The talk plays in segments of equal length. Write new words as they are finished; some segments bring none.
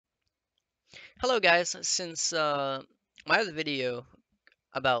Hello guys, since my other video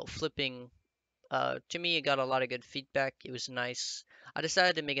about flipping, to me it got a lot of good feedback. It was nice. I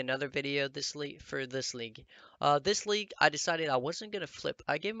decided to make another video this league for this league. This league, I decided I wasn't gonna flip.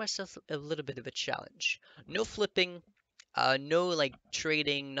 I gave myself a little bit of a challenge. No flipping, no like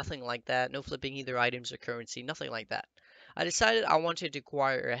trading, nothing like that. No flipping either items or currency, nothing like that. I decided I wanted to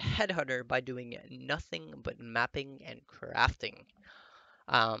acquire a headhunter by doing nothing but mapping and crafting.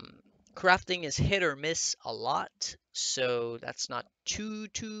 Um, Crafting is hit or miss a lot, so that's not too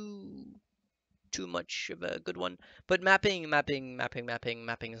much of a good one. But mapping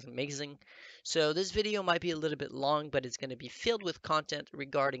is amazing. So this video might be a little bit long, but it's going to be filled with content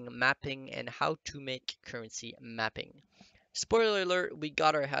regarding mapping and how to make currency mapping. Spoiler alert, we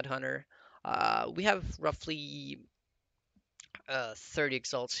got our headhunter. We have roughly 30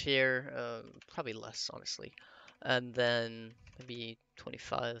 exalts here, probably less, honestly. And then maybe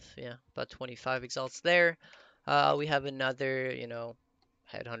 25, yeah, about 25 exalts there. We have another,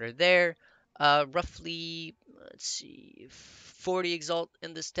 headhunter there. Roughly, let's see, 40 exalt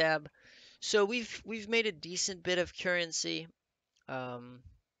in this tab. So we've made a decent bit of currency, um,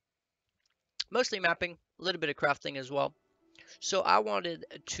 mostly mapping, a little bit of crafting as well. So I wanted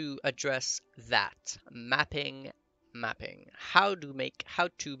to address that mapping, how to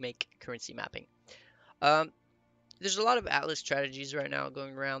make currency mapping. Um, there's a lot of Atlas strategies right now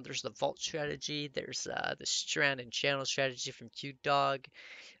going around. There's the Vault strategy. There's the Strand and Channel strategy from Cute Dog.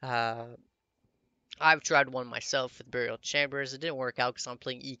 Uh, I've tried one myself with Burial Chambers. It didn't work out because I'm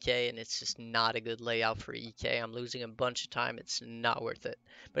playing EK and it's just not a good layout for EK. I'm losing a bunch of time. It's not worth it.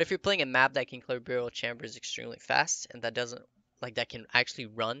 But if you're playing a map that can clear Burial Chambers extremely fast and that doesn't that can actually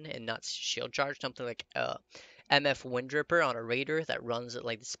run and not shield charge, something like MF Windripper on a Raider that runs at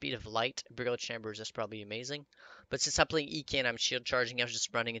like the speed of light, Burial Chambers is probably amazing. But since I'm playing EK and I'm shield charging, I was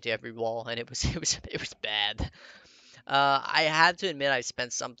just running into every wall and it was it was bad. I have to admit I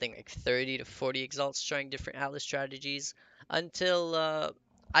spent something like 30 to 40 exalts trying different Atlas strategies until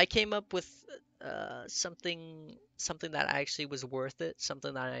I came up with something that actually was worth it,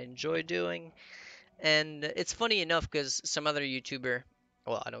 something that I enjoy doing. And it's funny enough because some other YouTuber,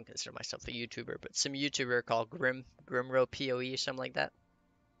 well, I don't consider myself a YouTuber, but some YouTuber called Grimro PoE or something like that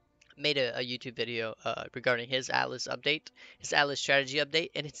made a YouTube video regarding his Atlas update, his Atlas strategy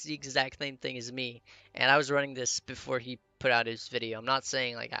update, and it's the exact same thing as me. And I was running this before he put out his video. I'm not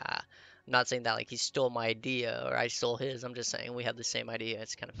saying that like he stole my idea or I stole his. I'm just saying we have the same idea.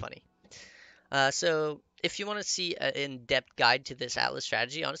 It's kind of funny. So if you want to see an in-depth guide to this Atlas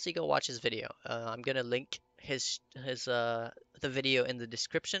strategy, honestly, go watch his video. I'm gonna link his the video in the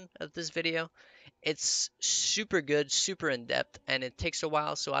description of this video. It's super good, super in depth, and it takes a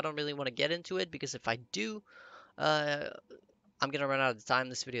while, so I don't really want to get into it because if I do, uh, I'm gonna run out of time.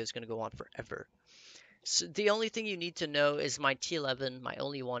 This video is gonna go on forever. So the only thing you need to know is my T11, my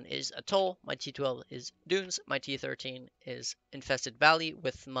only one is Atoll, my T12 is Dunes, my T13 is Infested Valley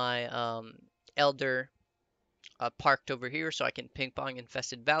with my Elder parked over here so I can ping pong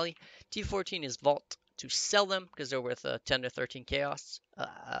Infested Valley. T14 is Vault to sell them because they're worth 10 to 13 chaos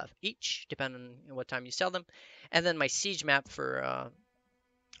each, depending on what time you sell them. And then my siege map for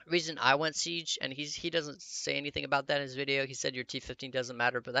reason I went siege, and he doesn't say anything about that in his video. He said your T15 doesn't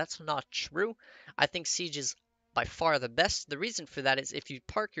matter, but that's not true. I think siege is by far the best. The reason for that is if you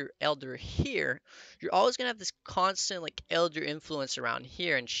park your elder here, you're always gonna have this constant like elder influence around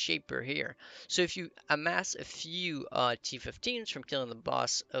here and shaper here. So if you amass a few T15s from killing the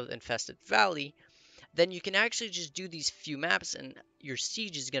boss of Infested Valley, then you can actually just do these few maps and your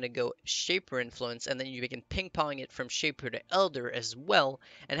siege is going to go Shaper influence, and then you can ping pong it from Shaper to Elder as well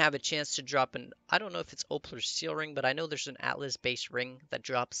and have a chance to drop an, I don't know if it's Opal or Steel ring, but I know there's an Atlas base ring that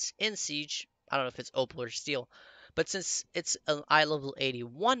drops in siege. I don't know if it's Opal or Steel, but since it's an eye level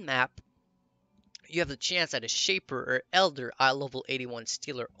 81 map, you have the chance at a Shaper or Elder eye level 81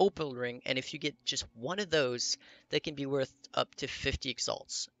 Steel or Opal ring, and if you get just one of those, they can be worth up to 50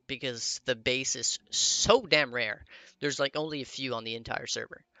 exalts because the base is so damn rare. There's like only a few on the entire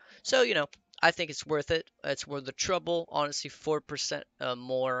server. So, I think it's worth it. It's worth the trouble. Honestly, 4%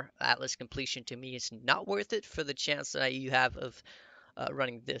 more Atlas completion to me is not worth it for the chance that you have of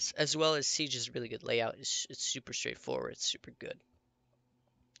running this, as well as Siege's really good layout. It's super straightforward. It's super good.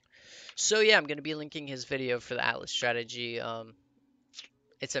 So yeah, I'm gonna be linking his video for the Atlas strategy.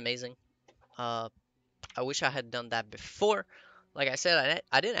 It's amazing. Uh, I wish I had done that before. Like I said,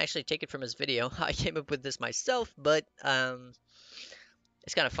 I didn't actually take it from his video. I came up with this myself, but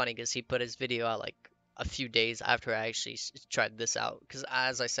it's kind of funny because he put his video out like a few days after I actually tried this out. Because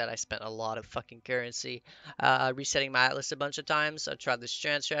as I said, I spent a lot of fucking currency resetting my atlas a bunch of times. I tried the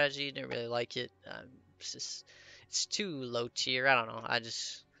strand strategy, didn't really like it. It's just it's too low tier. I don't know. I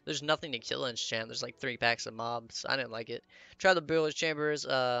just there's nothing to kill in strand. There's like 3 packs of mobs. I didn't like it. Tried the Builder's Chambers.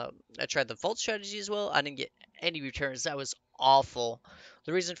 I tried the Vault strategy as well. I didn't get any returns. That was awful.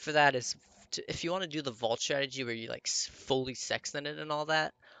 The reason for that is if you want to do the Vault strategy where you like fully sextant it and all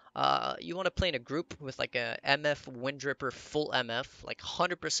that, you want to play in a group with like a MF Windripper, full MF, like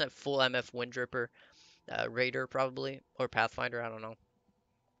 100% full MF Windripper, Raider probably, or Pathfinder, I don't know.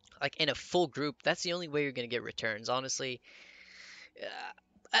 Like in a full group, that's the only way you're gonna get returns. Honestly,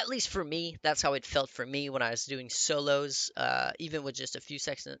 at least for me, that's how it felt for me when I was doing solos, even with just a few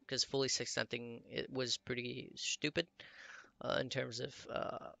sextant, because fully sextanting it was pretty stupid in terms of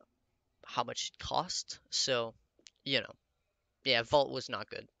how much it cost. So, you know, yeah, Vault was not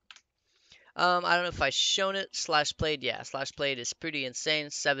good. I don't know if I shown it. Slash played, yeah, slash played is pretty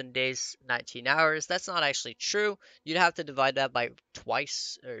insane. 7 days, 19 hours. That's not actually true. You'd have to divide that by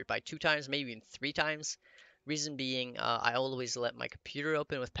twice or by 2 times, maybe even 3 times. Reason being, I always let my computer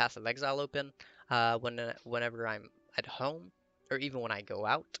open with Path of Exile open whenever I'm at home or even when I go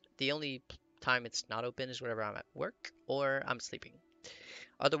out. The only time it's not open is whenever I'm at work or I'm sleeping.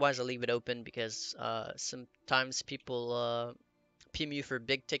 Otherwise, I leave it open because sometimes people PMU for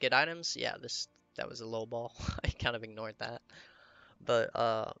big ticket items, yeah, this that was a low ball. I kind of ignored that. But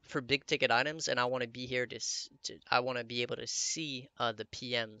for big ticket items, and I want to be here I want to be able to see the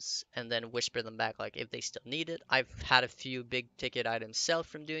PMs and then whisper them back, like if they still need it. I've had a few big ticket items sell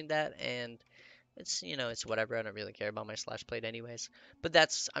from doing that, and it's whatever. I don't really care about my slash blade anyways. But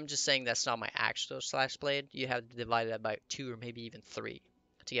I'm just saying that's not my actual slash blade. You have to divide that by two or maybe even three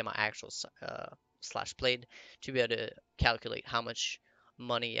to get my actual slash blade to be able to calculate how much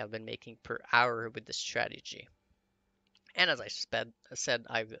money I've been making per hour with this strategy. And as said,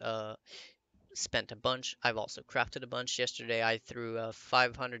 I've spent a bunch. I've also crafted a bunch. Yesterday I threw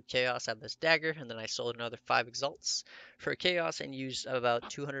 500 chaos at this dagger, and then I sold another 5 exalts for chaos and used about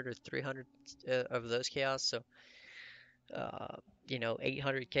 200 or 300 of those chaos. So, uh,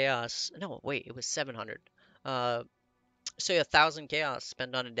 800 chaos. No, wait, it was 700. Uh, so yeah, 1,000 chaos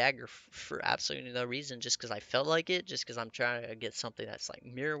spent on a dagger for absolutely no reason, just because I felt like it, just because I'm trying to get something that's like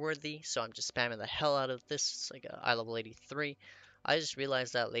mirror worthy. So I'm just spamming the hell out of this. It's like a eye level 83. I just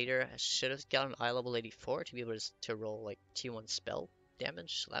realized that later. I should have gotten eye level 84 to be able to roll like T1 spell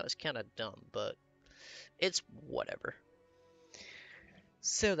damage. So that was kind of dumb, but it's whatever.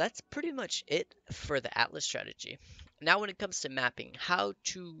 So that's pretty much it for the Atlas strategy. Now, when it comes to mapping, how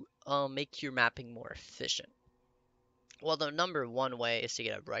to make your mapping more efficient. Well, the number one way is to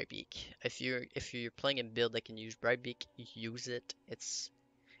get a Brightbeak. If you're playing a build that can use Brightbeak, use it. It's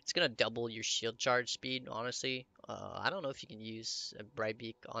gonna double your shield charge speed. Honestly, I don't know if you can use a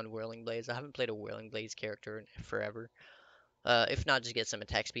Brightbeak on Whirling Blades. I haven't played a Whirling Blades character in forever. If not, just get some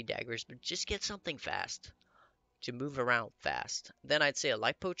attack speed daggers, but just get something fast to move around fast. Then I'd say a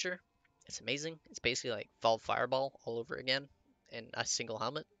Light Poacher. It's amazing. It's basically like Fall Fireball all over again in a single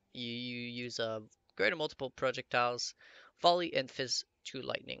helmet. You use a greater multiple projectiles, volley, and fizz to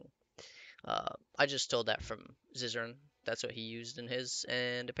lightning. I just stole that from Zizern. That's what he used in his,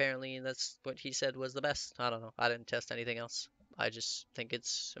 and apparently that's what he said was the best. I don't know. I didn't test anything else. I just think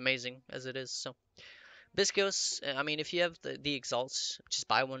it's amazing as it is. So Biscos, I mean, if you have the exalts, just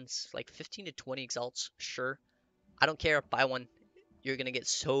buy ones like 15 to 20 exalts. Sure, I don't care. Buy one. You're gonna get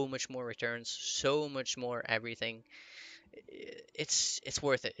so much more returns, so much more everything. It's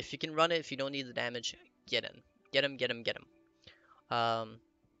worth it. If you can run it, if you don't need the damage, get in. Get him, get him, get him.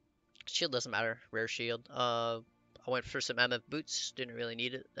 Shield doesn't matter. Rare shield. I went for some MF boots. Didn't really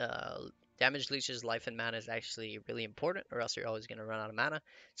need it. Damage leeches, life and mana is actually really important, or else you're always gonna run out of mana.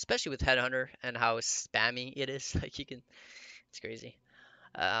 Especially with Headhunter and how spammy it is. Like it's crazy.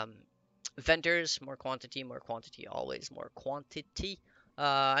 Um, Venters, more quantity, always more quantity.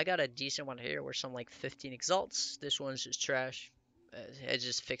 I got a decent one here where some like 15 exalts. This one's just trash. It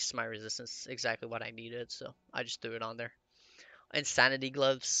just fixed my resistance exactly what I needed, so I just threw it on there. Insanity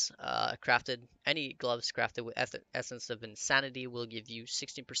gloves, crafted. Any gloves crafted with essence of insanity will give you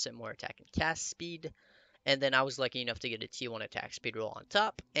 16% more attack and cast speed. And then I was lucky enough to get a T1 attack speed roll on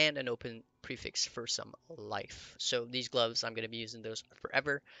top and an open prefix for some life. So these gloves, I'm going to be using those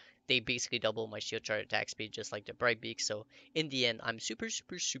forever. They basically double my shield charge attack speed just like the Brightbeak. So in the end, I'm super,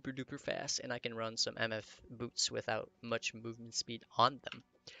 super, super duper fast and I can run some MF boots without much movement speed on them.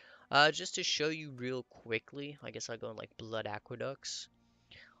 Just to show you real quickly, I guess I'll go in like Blood Aqueducts.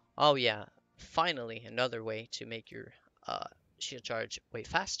 Oh yeah, finally another way to make your shield charge way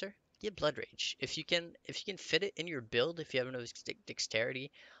faster. get Blood Rage. If you can fit it in your build, if you have no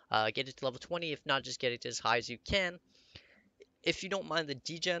dexterity, get it to level 20. If not, just get it to as high as you can. If you don't mind the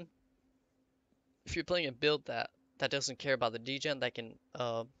degen, if you're playing a build that doesn't care about the degen, that can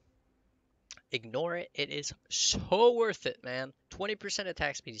ignore it, it is so worth it, man. 20%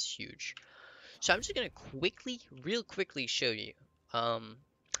 attack speed is huge. So I'm just gonna real quickly show you um,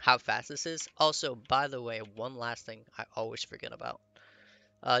 how fast this is. Also, by the way, one last thing I always forget about.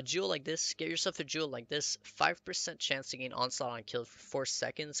 Jewel like this, get yourself a jewel like this, 5% chance to gain onslaught on kill for 4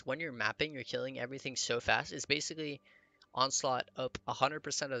 seconds. When you're mapping, you're killing everything so fast. It's basically onslaught up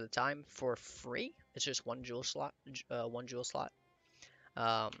 100% of the time for free. It's just one jewel slot.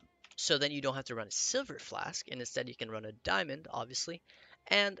 Um, so then you don't have to run a silver flask, and instead you can run a diamond, obviously,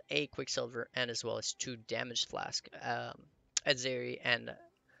 and a quicksilver, and as well as 2 damaged flask, Edzeri and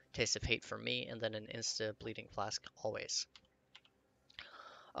Taste of Hate for me, and then an insta bleeding flask always.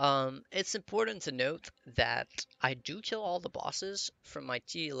 It's important to note that I do kill all the bosses from my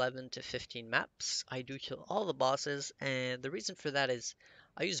T11 to 15 maps. I do kill all the bosses, and the reason for that is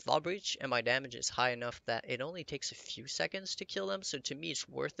I use Vaal Breach, and my damage is high enough that it only takes a few seconds to kill them, so to me it's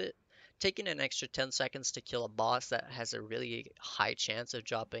worth it. Taking an extra 10 seconds to kill a boss that has a really high chance of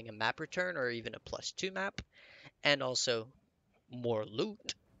dropping a map return or even a +2 map, and also more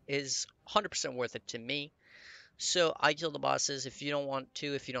loot, is 100% worth it to me. So I kill the bosses. If you don't want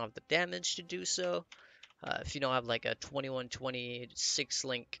to, if you don't have the damage to do so, if you don't have like a 2126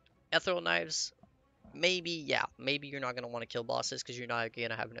 link ethereal knives, maybe, yeah, maybe you're not going to want to kill bosses because you're not going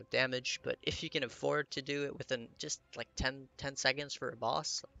to have enough damage. But if you can afford to do it within just like 10 seconds for a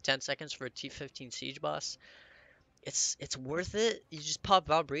boss, 10 seconds for a T15 siege boss, it's worth it. You just pop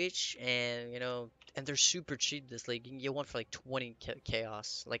Vaal Breach and, and they're super cheap this league. You can get one for like 20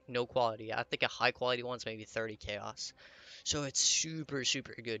 chaos, like no quality. I think a high quality one's maybe 30 chaos. So it's super,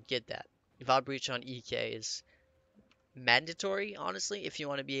 super good. Get that. Vaal Breach on EK is mandatory, honestly, if you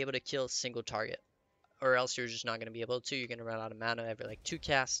want to be able to kill a single target. Or else you're just not going to be able to. You're going to run out of mana every like 2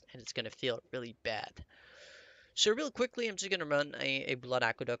 casts, and it's going to feel really bad. So real quickly, I'm just going to run a Blood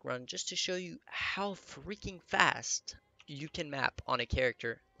Aqueduct run just to show you how freaking fast you can map on a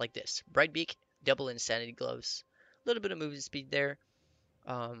character like this. Brightbeak, double Insanity Gloves, a little bit of movement speed there,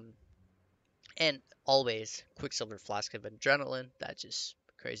 um, and always Quicksilver Flask of Adrenaline. That's just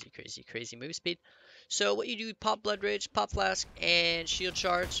crazy, crazy, crazy move speed. So what you do, pop Blood Rage, pop Flask, and Shield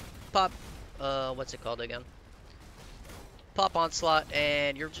Charge, pop, what's it called again? Pop Onslaught,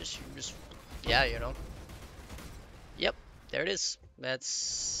 and you're just, yeah, Yep, there it is.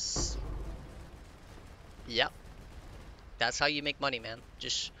 Yep, that's how you make money, man.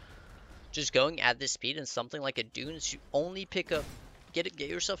 Just going at this speed and something like a Dunes, you only pick up, get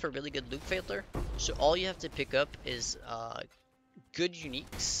yourself a really good loot filter. So all you have to pick up is good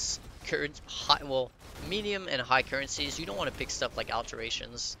uniques, medium and high currencies. You don't want to pick stuff like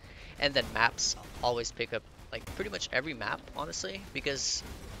alterations, and then maps. Always pick up like pretty much every map, honestly, because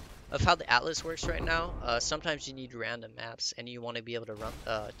of how the atlas works right now. Sometimes you need random maps and you want to be able to run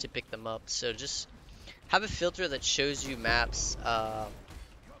to pick them up, so just have a filter that shows you maps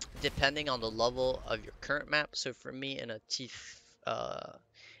depending on the level of your current map. So for me, in a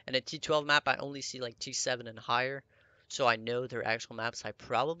T12 map, I only see like T7 and higher, so I know they're actual maps I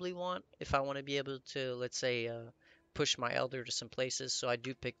probably want if I want to be able to, let's say, push my elder to some places. So I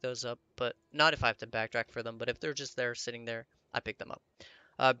do pick those up, but not if I have to backtrack for them. But if they're just there sitting there, I pick them up.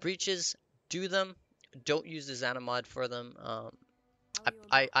 Breaches, do them. Don't use the Xana mod for them.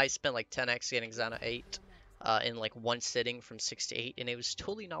 I spent like 10x getting Xana 8 in like one sitting from 6 to 8, and it was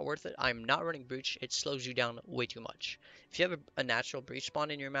totally not worth it. I'm not running Breach. It slows you down way too much. If you have a natural Breach spawn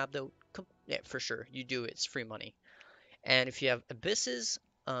in your map, though, yeah, for sure, you do it. It's free money. And if you have Abysses,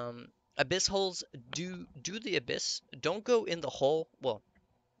 Abyss holes, do the Abyss. Don't go in the hole. Well,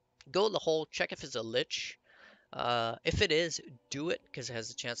 go in the hole. Check if it's a Lich. If it is, do it because it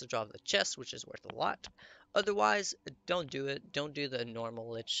has a chance to drop the chest, which is worth a lot. Otherwise, don't do it. Don't do the normal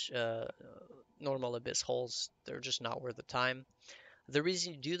Lich, normal Abyss holes. They're just not worth the time. The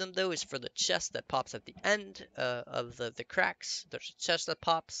reason you do them though is for the chest that pops at the end of the cracks. There's a chest that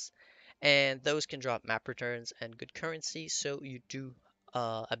pops, and those can drop map returns and good currency. So you do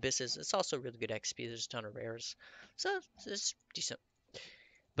Abysses. It's also really good XP. There's a ton of rares, so it's decent.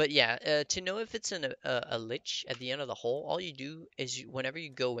 But yeah, to know if it's a lich at the end of the hole, all you do is whenever you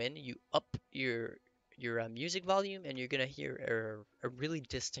go in, you up your music volume, and you're gonna hear a really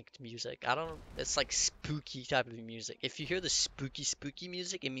distinct music. I don't, it's like spooky type of music. If you hear the spooky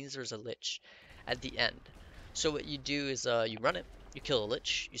music, it means there's a lich at the end. So what you do is you run it, you kill a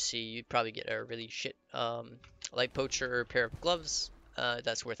lich. You see, you probably get a really shit light poacher or a pair of gloves.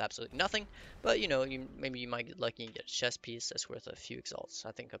 that's worth absolutely nothing. But you know, maybe you might get lucky and get a chess piece that's worth a few exalts.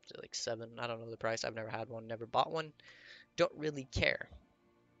 I think up to like 7. I don't know the price. I've never had one, never bought one. Don't really care.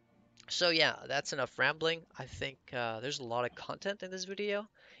 So yeah, that's enough rambling. I think there's a lot of content in this video.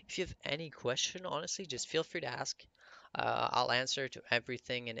 If you have any question, honestly, just feel free to ask. I'll answer to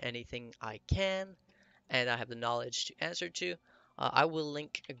everything and anything I can, and I have the knowledge to answer to. I will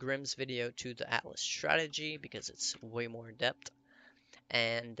link Grimm's video to the Atlas strategy because it's way more in depth.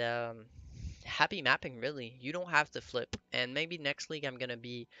 And happy mapping, really. You don't have to flip. And maybe next league I'm gonna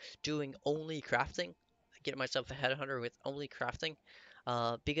be doing only crafting. Get myself a headhunter with only crafting.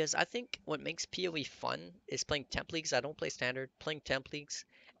 Because I think what makes PoE fun is playing temp leagues. I don't play standard, playing temp leagues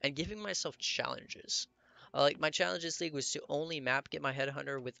and giving myself challenges. Like my challenges league was to only map, get my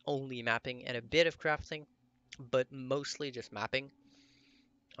headhunter with only mapping and a bit of crafting, but mostly just mapping.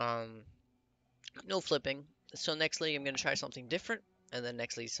 Um, no flipping. So next league I'm gonna try something different, and then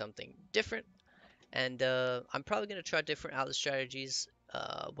next league something different. And I'm probably going to try different outlet strategies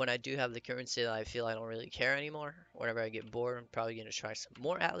when I do have the currency that I feel I don't really care anymore. Whenever I get bored, I'm probably going to try some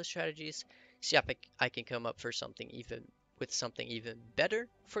more outlet strategies. See if I can come up for something even with something even better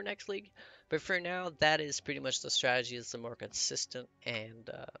for next league. But for now, that is pretty much the strategy. Is the more consistent and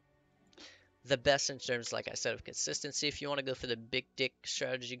the best in terms, like I said, of consistency. If you want to go for the big dick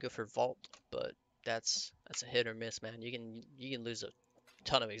strategy, go for vault. But that's a hit or miss, man. You can lose a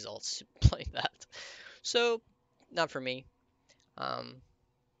ton of exalts playing that. So, not for me. Um,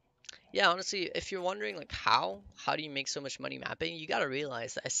 yeah, honestly, if you're wondering like how do you make so much money mapping, you gotta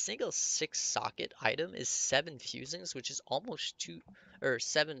realize that a single 6 socket item is 7 fusings, which is almost two, or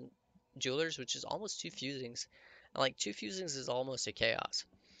 7 jewelers, which is almost 2 fusings. And like 2 fusings is almost a chaos.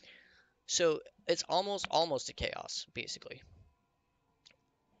 So it's almost a chaos, basically.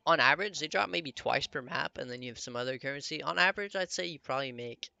 On average, they drop maybe twice per map, and then you have some other currency. On average, I'd say you probably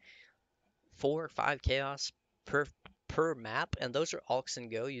make 4 or 5 chaos per map, and those are alks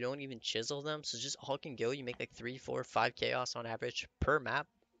and go. You don't even chisel them, so just alk and go. You make like 3, 4, 5 chaos on average per map.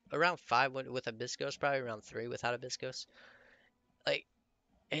 Around 5 with Hibiscus, probably around 3 without Hibiscus. Like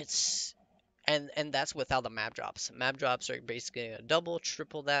it's and that's without the map drops. Map drops are basically a double,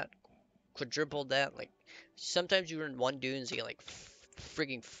 triple that, quadruple that. Like sometimes you run one dunes, you get like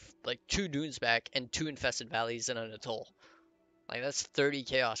freaking like 2 dunes back and 2 infested valleys and an atoll. Like that's 30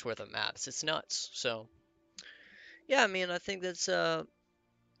 chaos worth of maps. It's nuts. So yeah, I mean, I think that's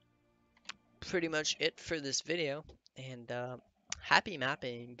pretty much it for this video. And happy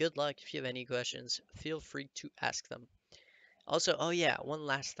mapping. Good luck. If you have any questions, feel free to ask them. Also, oh yeah, one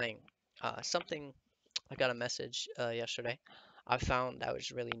last thing. Something I got a message yesterday. I found that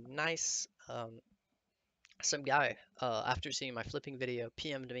was really nice. Some guy, after seeing my flipping video,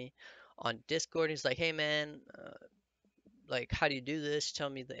 PM'd me on Discord. He's like, "Hey man, like, how do you do this? Tell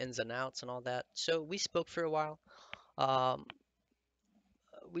me the ins and outs and all that." So we spoke for a while. Um,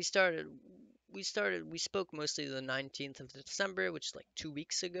 we started we spoke mostly the 19th of December, which is like 2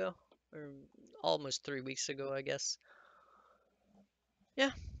 weeks ago, or almost 3 weeks ago, I guess.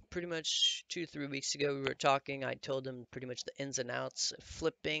 Yeah, pretty much 2, 3 weeks ago we were talking. I told him pretty much the ins and outs of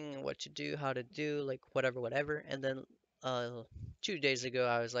flipping, what to do, how to do, like whatever. And then 2 days ago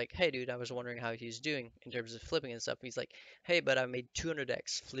I was like, hey dude, I was wondering how he's doing in terms of flipping and stuff. He's like, hey, but I made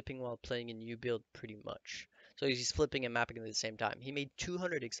 200x flipping while playing a new build pretty much. So he's flipping and mapping at the same time. He made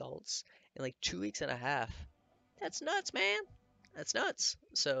 200 exalts in like 2 weeks and a half. That's nuts, man. That's nuts.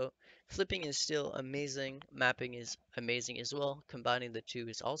 So flipping is still amazing. Mapping is amazing as well. Combining the two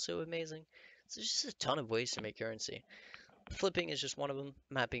is also amazing. So there's just a ton of ways to make currency. Flipping is just one of them.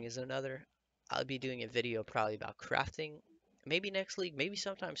 Mapping is another. I'll be doing a video probably about crafting. Maybe next league, maybe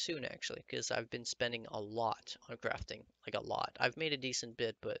sometime soon actually, because I've been spending a lot on crafting, like a lot. I've made a decent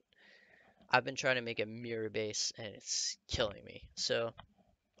bit, but I've been trying to make a mirror base and it's killing me. So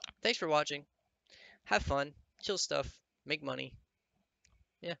thanks for watching. Have fun, chill stuff, make money.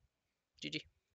 Yeah, GG.